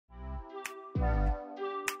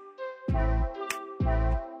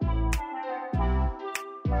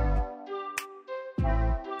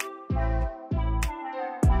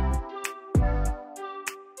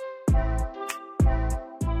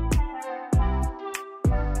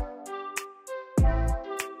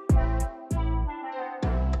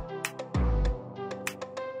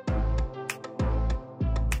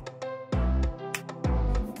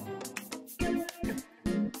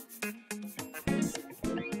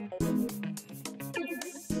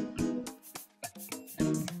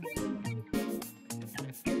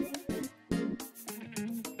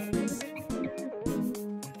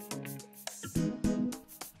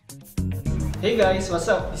Hey guys, what's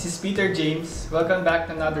up? This is Peter James. Welcome back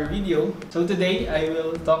to another video. So today I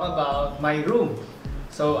will talk about my room.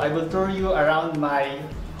 So I will tour you around my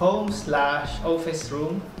home/office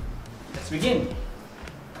room. Let's begin.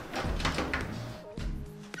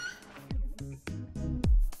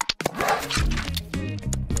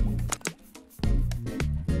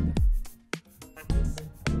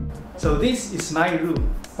 So this is my room.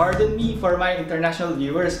 Pardon me for my international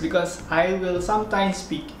viewers because I will sometimes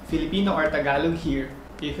speak Filipino or Tagalog here.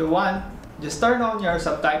 If you want, just turn on your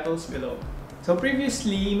subtitles below. So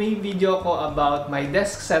previously, may video ko about my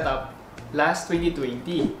desk setup last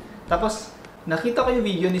 2020. Tapos, nakita ko yung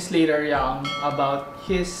video ni Slater Young about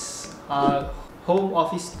his home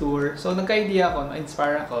office tour. So nagka-idea ako,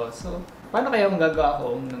 na-inspire ako. So, paano kaya kung gagawa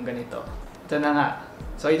ako ng ganito? Ito na nga.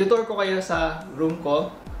 So, itutour ko kayo sa room ko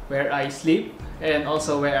where I sleep and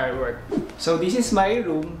also where I work. So this is my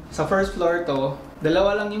room. Sa first floor to,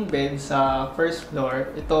 dalawa lang yung bed sa first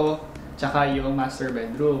floor. Ito, tsaka yung master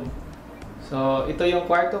bedroom. So ito yung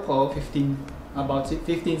kwarto ko, about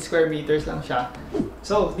 15 square meters lang siya.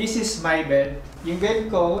 So this is my bed. Yung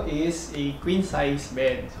bed ko is a queen size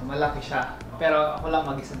bed. So malaki siya. Pero ako lang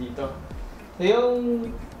mag-isa dito. So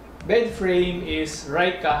yung bed frame is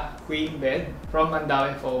Ryka Bed from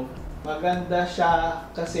Mandauefoam. Maganda siya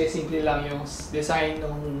kasi simple lang yung design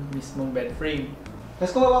ng mismong bed frame. Tapos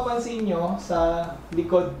kung mapapansin nyo, sa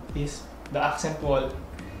likod is the accent wall.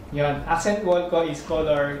 Yun, accent wall ko is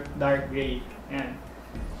color dark gray. Yan.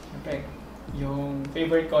 Okay. Yung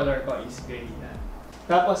favorite color ko is gray.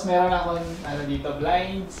 Tapos meron akong dito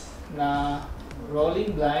blinds na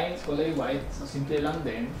rolling blinds, kulay white. So simple lang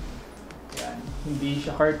din. Yan. Hindi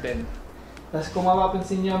siya curtain. Tapos kung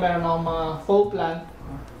mapapansin nyo, meron akong mga faux plant,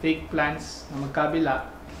 fake plants na magkabila.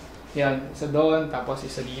 Yan, isa doon, tapos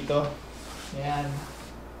isa dito. Yan.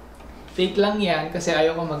 Fake lang yan kasi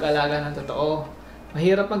ayaw ko mag-alaga ng totoo.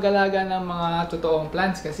 Mahirap mag-alaga ng mga totoong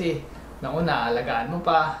plants kasi nauna, alagaan mo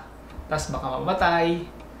pa, tapos baka mamatay.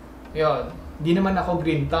 Yun. Di naman ako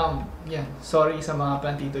green thumb. Yan. Sorry sa mga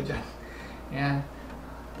plantito dyan. Yan.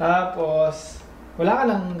 Tapos, wala ka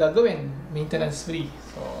nang gagawin. Maintenance free.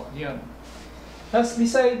 So, yun. Tapos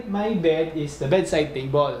beside my bed is the bedside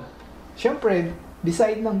table. Siyempre,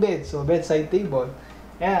 beside ng bed. So, bedside table.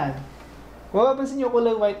 Ayan. Kung mapapansin nyo,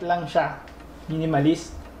 kulay white lang siya.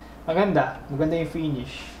 Minimalist. Maganda. Maganda yung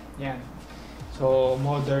finish. Ayan. So,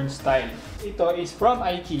 modern style. Ito is from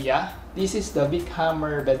IKEA. This is the Big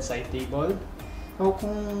Hammer bedside table. So,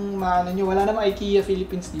 kung maano nyo, wala naman IKEA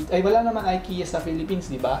Philippines dito. Ay, wala naman IKEA sa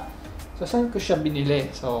Philippines, di ba? So, saan ko siya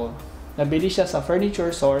binili? So, nabili siya sa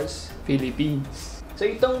Furniture Source, Philippines. So,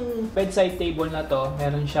 itong bedside table na to,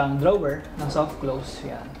 meron siyang drawer na soft close.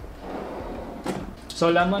 Yan.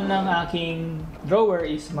 So, laman ng aking drawer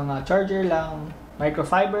is mga charger lang,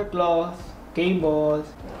 microfiber cloth,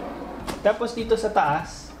 cables. Tapos dito sa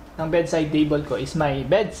taas ng bedside table ko is my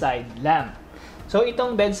bedside lamp. So,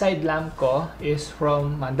 itong bedside lamp ko is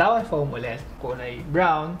from mandauefoam ulit, kulay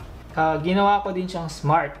brown. Ginawa ko din siyang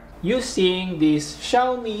smart using this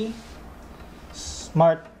Xiaomi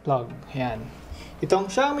smart plug. Ayan. Itong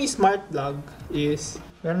Xiaomi smart plug is,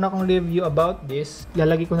 meron akong review about this.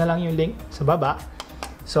 Lalagay ko na lang yung link sa baba.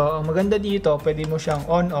 So, ang maganda dito, pwede mo siyang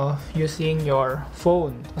on-off using your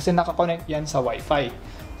phone. Kasi nakakonect yan sa Wi-Fi.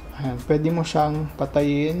 Ayan. Pwede mo siyang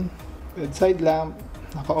patayin. Bedside lamp,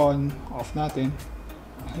 naka-on, off natin.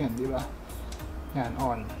 Ayan, di ba? Ayan,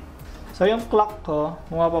 on. So, yung clock ko,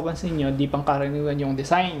 kung mapapansin nyo, di pangkaraniwan yung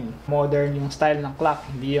design. Modern yung style ng clock,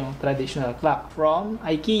 hindi yung traditional clock. From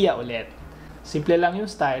IKEA ulit. Simple lang yung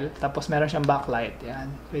style, tapos meron siyang backlight.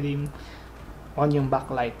 Yan. Pwede on yung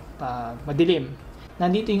backlight. Madilim.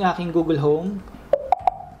 Nandito yung aking Google Home.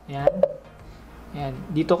 Yan. Yan.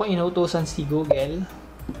 Dito ko inutusan si Google.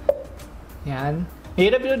 Yan.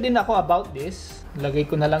 May review din ako about this. Lagay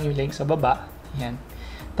ko na lang yung link sa baba. Yan.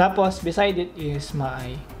 Tapos, beside it is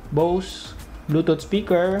my Bose Bluetooth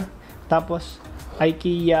speaker, tapos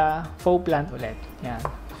IKEA Faux Plant ulit. Yan.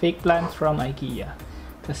 Fake plants from IKEA.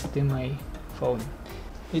 Tapos ito yung my phone.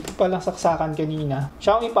 Ito palang saksakan kanina.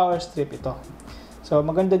 Xiaomi power strip ito. So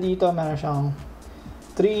maganda dito, meron siyang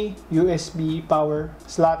 3 USB power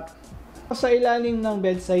slot. Sa ilalim ng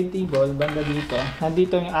bedside table, banda dito,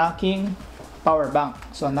 nandito yung aking power bank.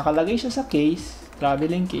 So nakalagay siya sa case,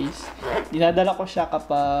 traveling case. Dinadala ko siya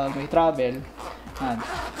kapag may travel.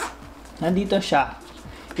 Nandito siya.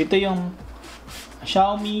 Ito yung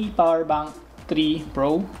Xiaomi Power Bank 3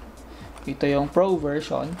 Pro. Ito yung Pro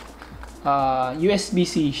version.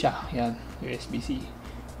 USB-C siya. Yan, USB-C.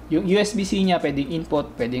 Yung USB-C niya pwedeng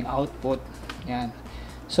input, pwedeng output. Yan.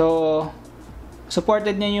 So,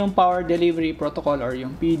 Supported niya yung Power Delivery Protocol or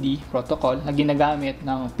yung PD protocol na ginagamit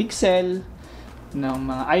ng Pixel, ng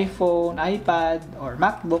mga iPhone, iPad, or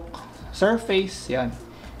MacBook, Surface, yan.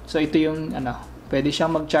 So ito yung pwede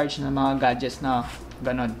siyang mag-charge ng mga gadgets na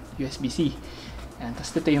ganon, USB-C. Yan.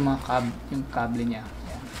 Tapos ito yung mga yung cable niya.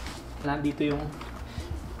 Yan. Nandito yung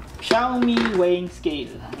Xiaomi weighing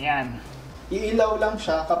scale. Yan. Iilaw lang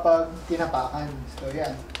siya kapag tinapakan. So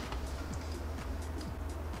yan.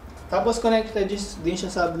 Tapos connected din siya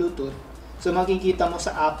sa Bluetooth. So makikita mo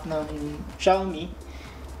sa app ng Xiaomi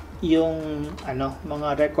yung mga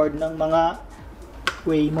record ng mga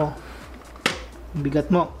weigh mo, bigat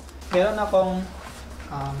mo. Meron akong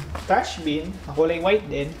trash bin na kulay white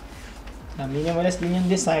din, na minimalist din yung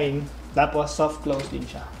design, tapos soft close din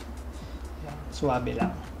siya. Suwabe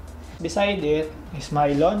lang. Beside it is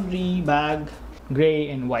my laundry bag, gray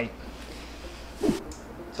and white.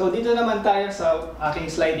 So dito naman tayo sa aking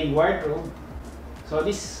sliding wardrobe. So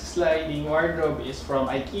this sliding wardrobe is from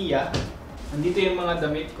IKEA. Nandito yung mga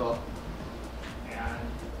damit ko. Ayan.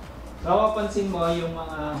 Mapapansin mo yung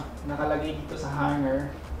mga nakalagay dito sa hanger,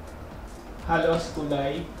 halos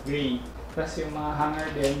kulay gray. Plus yung mga hanger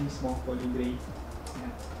din mismo kulay gray.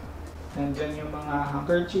 Ayan. Nandyan yung mga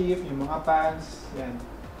handkerchief, yung mga pants. Ayan.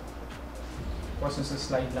 Tapos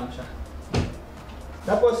slide lang siya.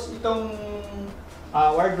 Tapos itong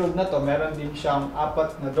wardrobe na to, meron din siyang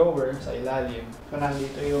 4 na drawer sa ilalim. So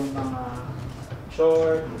nandito yung mga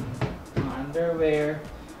short, mga underwear.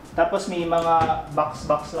 Tapos may mga box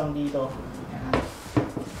lang dito. Yan.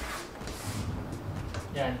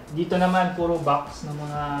 Yan. Dito naman puro box ng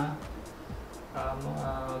mga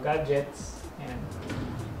gadgets. Yan.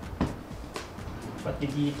 Pati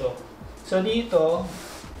dito. So dito,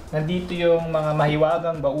 nandito yung mga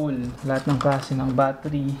mahiwagang baul, lahat ng klase ng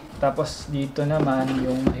battery. Tapos dito naman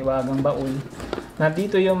yung mahiwagang baul.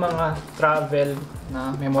 Nandito yung mga travel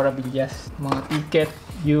na memorabilias, mga ticket,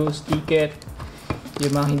 used ticket,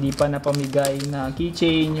 yung mga hindi pa napamigay na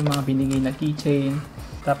keychain, yung mga binigay na keychain.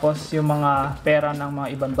 Tapos yung mga pera ng mga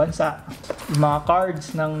ibang bansa, yung mga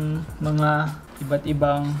cards ng mga iba't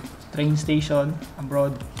ibang train station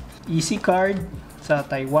abroad. Easy card sa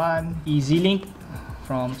Taiwan, Easy Link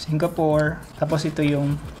from Singapore. Tapos ito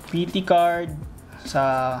yung PT card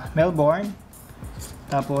sa Melbourne.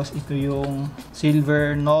 Tapos ito yung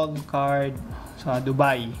Silver Nog card sa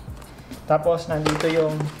Dubai. Tapos nandito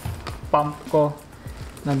yung pump ko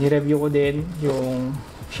na ni-review ko din, yung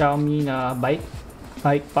Xiaomi na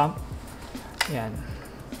bike pump. Yan.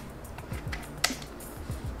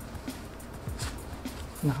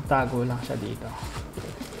 Nakatago lang siya dito.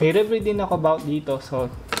 May review din ako about dito, so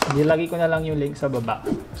nilagay ko na lang yung link sa baba.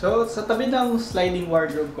 So, sa tabi ng sliding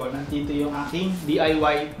wardrobe ko, nandito yung aking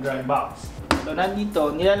DIY dry box. So,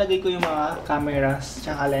 nandito, nilalagay ko yung mga cameras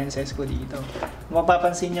tsaka lenses ko dito.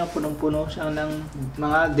 Mapapansin nyo, punong-puno siya ng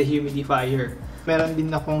mga dehumidifier. Meron din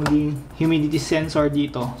akong humidity sensor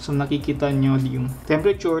dito. So, nakikita nyo yung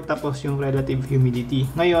temperature tapos yung relative humidity.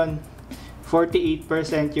 Ngayon,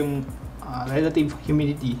 48% yung relative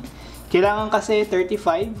humidity. Kailangan kasi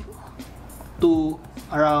 35 to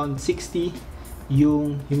around 60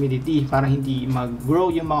 yung humidity para hindi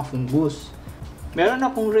mag-grow yung mga fungus. Meron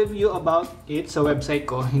akong review about it sa website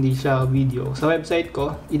ko, hindi siya video. Sa website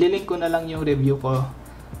ko, i-link ko na lang yung review ko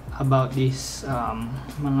about this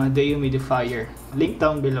mga dehumidifier. Link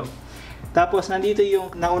down below. Tapos nandito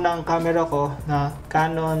yung naunang camera ko na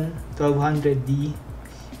Canon 1200D.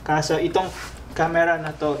 Kaso itong camera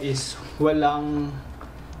na to is walang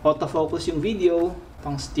autofocus yung video,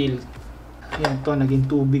 pang still. Yan to, naging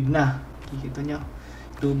tubig na. Kikita nyo,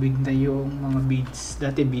 tubig na yung mga beads.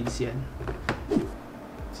 Dati beads yan.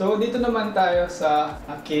 So dito naman tayo sa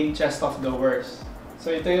aking chest of drawers. So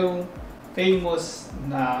ito yung famous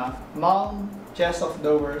na mount chest of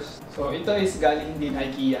drawers. So ito is galing din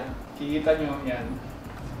IKEA. Kikita nyo yan.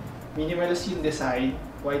 Minimalist yung design.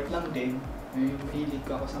 White lang din. May mahilig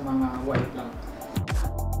ako sa mga white lang.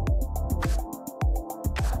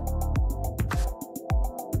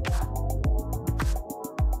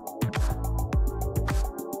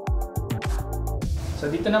 So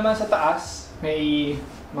dito naman sa taas, may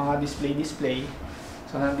mga display.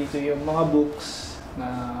 So nandito yung mga books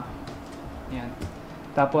na yan.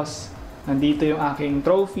 Tapos nandito yung aking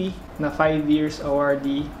trophy na 5 years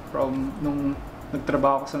awardee from nung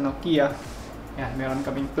nagtrabaho ko sa Nokia. Yan, meron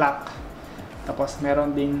kaming plaque. Tapos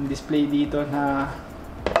meron ding display dito na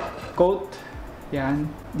coat. Yan,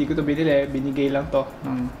 hindi ko to binili, binigay lang to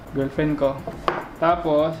ng girlfriend ko.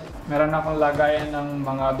 Tapos meron akong lagayan ng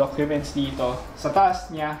mga documents dito. Sa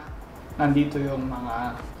taas niya, Nandito yung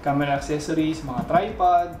mga camera accessories, mga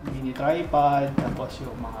tripod, mini tripod, tapos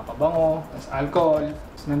yung mga pabango, tapos alcohol.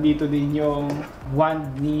 Tapos nandito din yung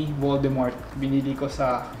wand ni Voldemort. Binili ko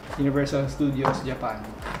sa Universal Studios Japan.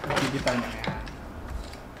 Nakikita niyo yan.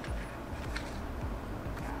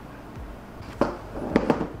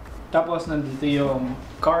 Tapos nandito yung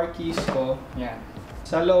car keys ko. Yan.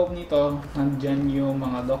 Sa loob nito, nandyan yung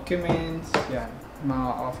mga documents, yan, mga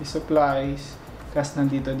office supplies. Kasi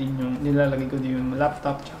nandito din yung, nilalagay ko din yung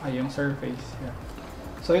laptop tsaka yung Surface. Yan.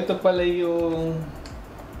 So ito pala yung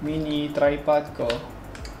mini tripod ko.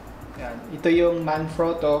 Yan. Ito yung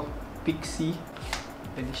Manfrotto Pixie.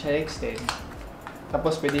 Pwede siya extend.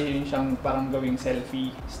 Tapos pwede yun siyang parang gawing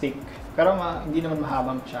selfie stick. Pero hindi naman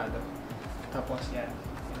mahaba masyado. Tapos yan.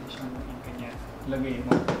 Siyang ganyan. Lagay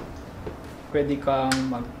mo. Pwede kang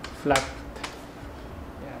mag-flat.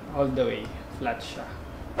 Yan, all the way. Flat siya.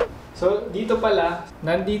 So, dito pala,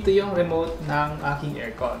 nandito yung remote ng aking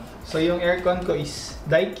aircon. So, yung aircon ko is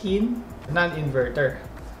Daikin non-inverter.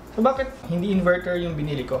 So, bakit hindi inverter yung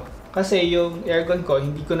binili ko? Kasi yung aircon ko,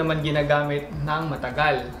 hindi ko naman ginagamit ng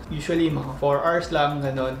matagal. Usually, mga 4 hours lang,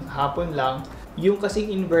 ganon, hapon lang. Yung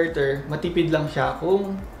kasing inverter, matipid lang siya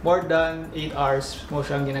kung more than 8 hours mo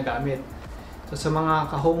siyang ginagamit. So sa mga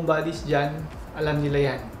ka-homebodies dyan, alam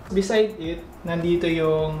nila yan. Beside it, nandito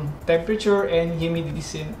yung temperature and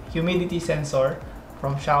humidity sensor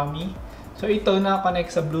from Xiaomi. So ito naka-connect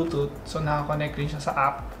sa Bluetooth, so naka-connect rin siya sa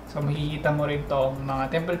app. So makikita mo rin to mga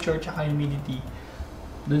temperature tsaka humidity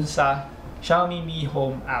dun sa Xiaomi Mi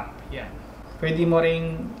Home app. Yan. Pwede mo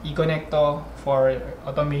ring i-connect to for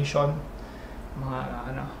automation.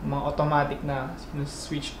 Mga automatic na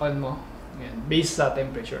switch on mo. Yan, based sa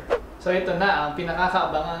temperature. So ito na ang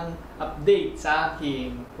pinakakaabangang update sa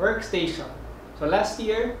aking workstation. So last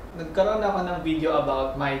year, nagkaroon ako ng video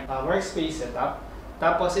about my workspace setup.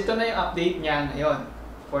 Tapos ito na yung update niya ngayon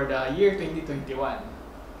for the year 2021.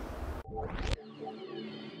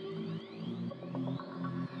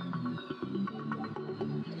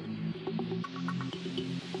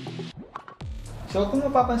 So kung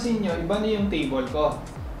mapapansin nyo, iba na yung table ko.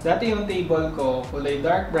 Dati yung table ko kulay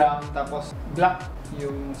dark brown tapos black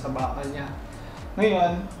yung sa bakal niya.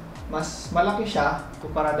 Ngayon, mas malaki siya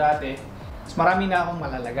kumpara dati. Mas marami na akong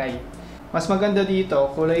malalagay. Mas maganda dito,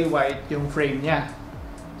 kulay white yung frame niya.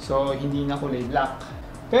 So hindi na kulay black.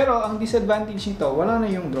 Pero ang disadvantage nito, wala na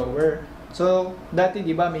yung drawer. So dati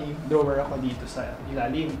di ba may drawer ako dito sa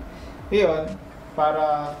ilalim. Ngayon,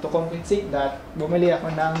 para to compensate that, bumili ako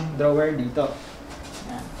ng drawer dito.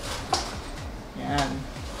 Yan. Yan.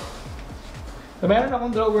 So, meron akong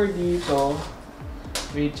drawer dito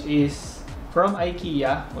which is from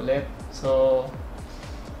IKEA ulit. So,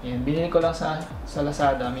 yan. Binili ko lang sa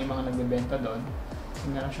Lazada. May mga nagbebenta doon. So,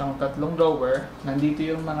 meron siyang 3 drawer. Nandito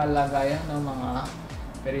yung mga lagayan ng mga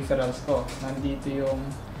peripherals ko. Nandito yung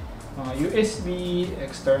mga USB,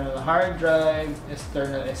 external hard drive,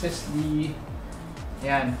 external SSD.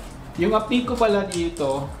 Yan. Yung update ko pala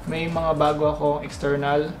dito, may mga bago akong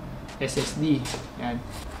external SSD. Yan.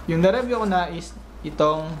 Yung na-review ko na is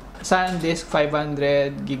itong SanDisk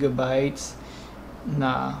 500 GB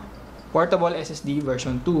na portable SSD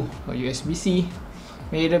version 2. So, USB-C.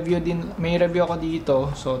 May review ako dito.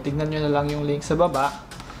 So, tignan nyo na lang yung link sa baba.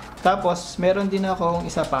 Tapos, meron din akong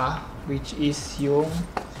isa pa, which is yung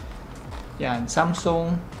yan,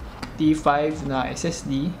 Samsung T5 na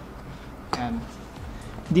SSD. Yan.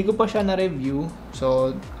 Hindi ko pa siya na-review.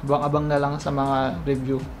 So, abang-abang na lang sa mga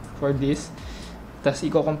review for this. Tapos,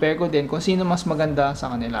 i-compare ko din kung sino mas maganda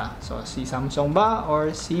sa kanila. So, si Samsung ba or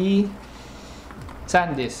si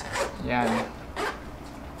SanDisk. Yan.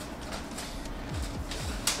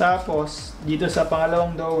 Tapos, dito sa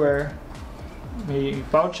pangalawang drawer, may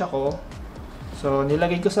pouch ako. So,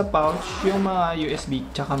 nilagay ko sa pouch yung mga USB,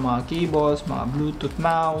 tsaka mga cables, mga Bluetooth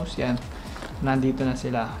mouse, yan. Nandito na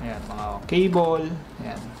sila. Ayan, mga cable,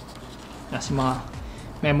 yan. Tapos mga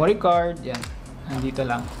memory card, yan. Nandito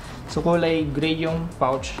lang. So, kulay gray yung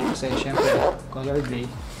pouch kasi syempre, color gray.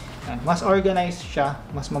 Yan. Mas organized siya,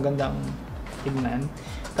 mas magandang tignan.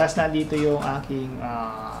 Tapos, nandito yung aking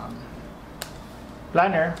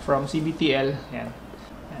planner from CBTL. Yan.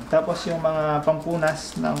 Yan. Tapos, yung mga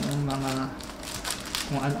pampunas ng mga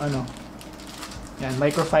kung ano-ano. Yan,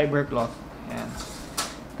 microfiber cloth. Yan.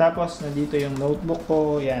 Tapos, nandito yung notebook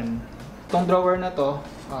ko. Yan. Itong drawer na to,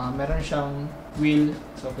 meron siyang wheel.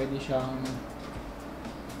 So, pwede siyang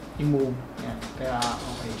i-move. Yan. Kaya,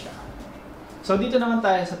 okay siya. So, dito naman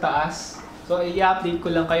tayo sa taas. So, i-update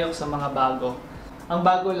ko lang kayo sa mga bago. Ang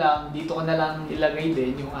bago lang, dito ko na lang ilagay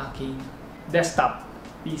din yung aking desktop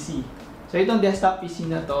PC. So, itong desktop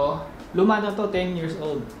PC na to, luma na to, 10 years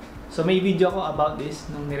old. So may video ko about this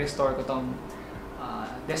nung ni-restore ko tong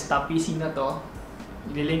desktop PC na to.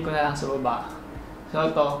 I-link ko na lang sa baba. So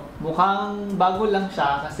ito, mukhang bago lang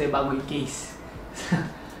siya kasi bago yung case.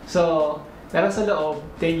 So, pero sa loob,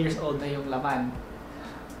 10 years old na yung laman.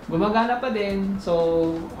 Gumagana pa din,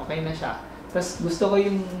 so okay na siya. Tapos gusto ko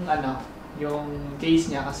yung yung case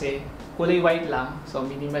niya kasi kulay white lang, so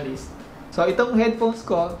minimalist. So itong headphones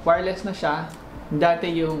ko, wireless na siya. Dati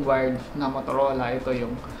yung wired na Motorola, ito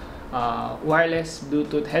yung wireless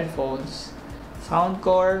Bluetooth headphones,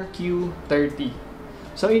 Soundcore Q30.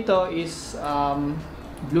 So ito is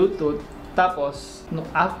Bluetooth, tapos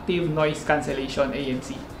active noise cancellation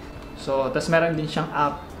ANC. So tas meron din siyang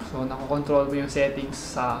app, so nakokontrol mo yung settings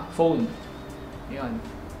sa phone. Yun.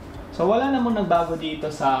 So wala namang nagbago dito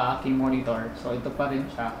sa aking monitor, so ito pa rin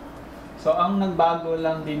siya. So ang nagbago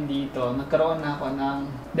lang din dito, nagkaroon na ako ng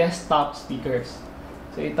desktop speakers.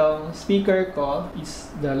 So itong speaker ko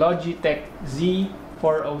is the Logitech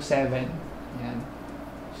Z407. Yan.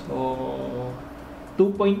 So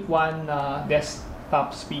 2.1 na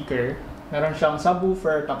desktop speaker. Meron siyang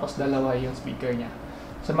subwoofer tapos dalawa yung speaker niya.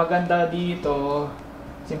 So maganda dito,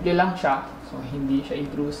 simple lang siya. So hindi siya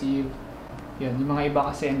intrusive. Yan, yung mga iba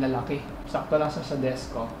kasi ang lalaki. Sakto lang sa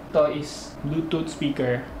desk ko. Ito is Bluetooth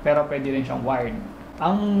speaker pero pwede rin siyang wired.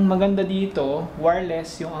 Ang maganda dito,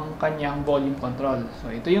 wireless yung ang kanyang volume control. So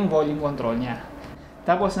ito yung volume control niya.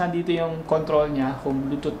 Tapos nandito yung control niya kung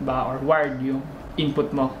Bluetooth ba or wired yung input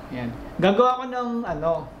mo. Yan. Gagawa ko ng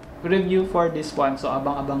review for this one. So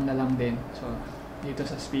abang-abang na lang din. So dito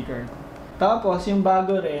sa speaker. Tapos yung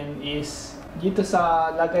bago rin is dito sa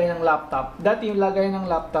lagay ng laptop. Dati yung lagay ng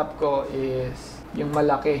laptop ko is yung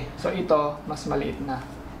malaki. So ito mas maliit na.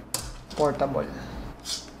 Portable.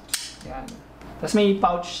 Yan. Tapos may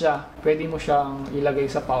pouch siya. Pwede mo siyang ilagay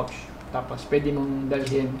sa pouch. Tapos pwede mong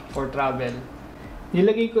dalhin for travel.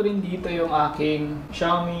 Nilagay ko rin dito yung aking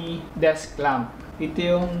Xiaomi desk lamp. Ito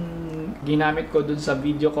yung ginamit ko dun sa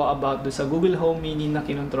video ko about dun sa Google Home Mini na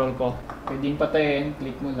kinontrol ko. Pwede yung patayin,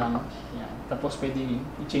 click mo lang. Yan. Tapos pwede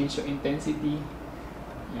i-change yung intensity.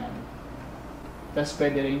 Yan. Tapos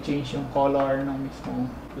pwede rin change yung color ng mismong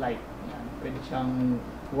light. Yan. Pwede siyang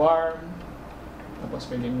warm. Tapos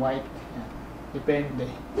pwedeng white. Yan. Depende.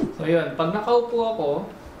 So yun, pag nakaupo ako,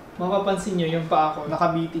 mapapansin nyo yung paa ko,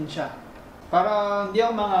 nakabitin siya. Para hindi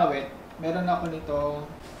ako mangawit, meron ako nito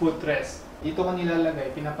footrest. Dito ko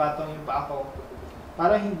nilalagay, pinapatong yung paa ko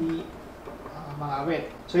para hindi mangawit.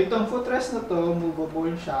 So itong footrest na to,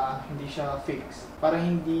 movable siya, hindi siya fixed. Para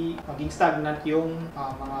hindi maging stagnant yung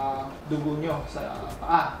mga dugo nyo sa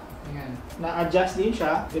paa. Ayan. Na-adjust din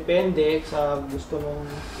siya, depende sa gusto mong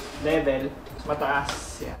level.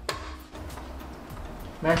 Mataas. Yan.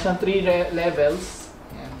 Meron siyang 3 levels.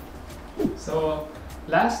 Ayan. So,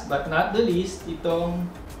 last but not the least, itong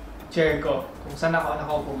chair ko. Kung saan ako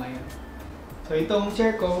nakaupo ngayon. So, itong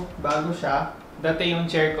chair ko, bago siya. Dati yung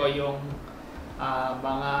chair ko, yung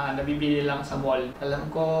mga nabibili lang sa mall. Alam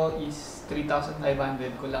ko is 3,500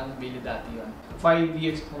 ko lang bili dati yun. 4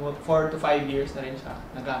 to 5 years na rin siya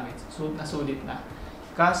nagamit. Nasulit na.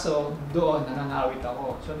 Kaso, doon nangangawit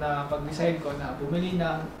ako. So, napag-decide ko na bumili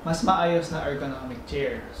ng mas maayos na ergonomic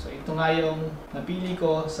chair. So, ito nga yung napili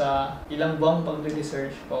ko sa ilang buwang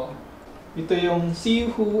pag-research ko. Ito yung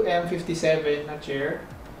Sihu M57 na chair.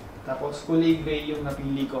 Tapos, kulay gray yung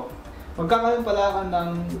napili ko. Magkakaroon pala ako ng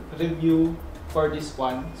review for this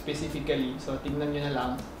one, specifically. So, tignan nyo na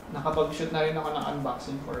lang. Nakapag-shoot na rin ako ng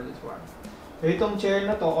unboxing for this one. So, itong chair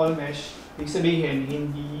na to, all mesh. Ibig sabihin,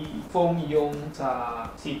 hindi foam yung sa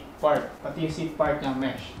seat part. Pati yung seat part niya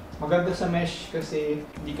mesh. Maganda sa mesh kasi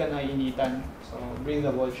hindi ka naiinitan. So,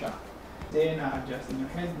 breathable siya. Then, na-adjust yung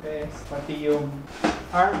headrest. Pati yung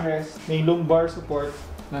armrest. May lumbar support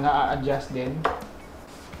na na-adjust din.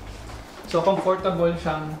 So, comfortable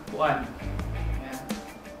siyang puan. Ayan.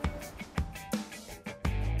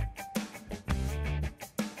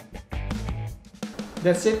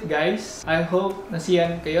 That's it guys. I hope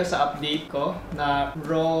nasiyan kayo sa update ko na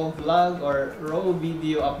raw vlog or raw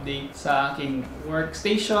video update sa aking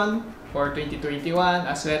workstation for 2021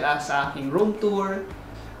 as well as sa aking room tour.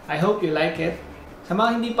 I hope you like it. Sa mga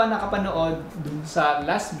hindi pa nakapanood dun sa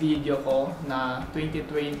last video ko na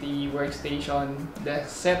 2020 workstation desk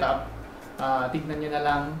setup, tignan nyo na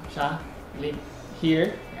lang siya. Link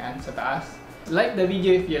here. Yan, sa taas. Like the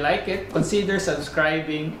video if you like it. Consider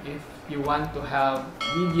subscribing if you want to have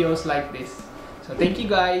videos like this. So thank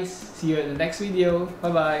you guys. See you in the next video.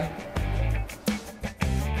 Bye bye.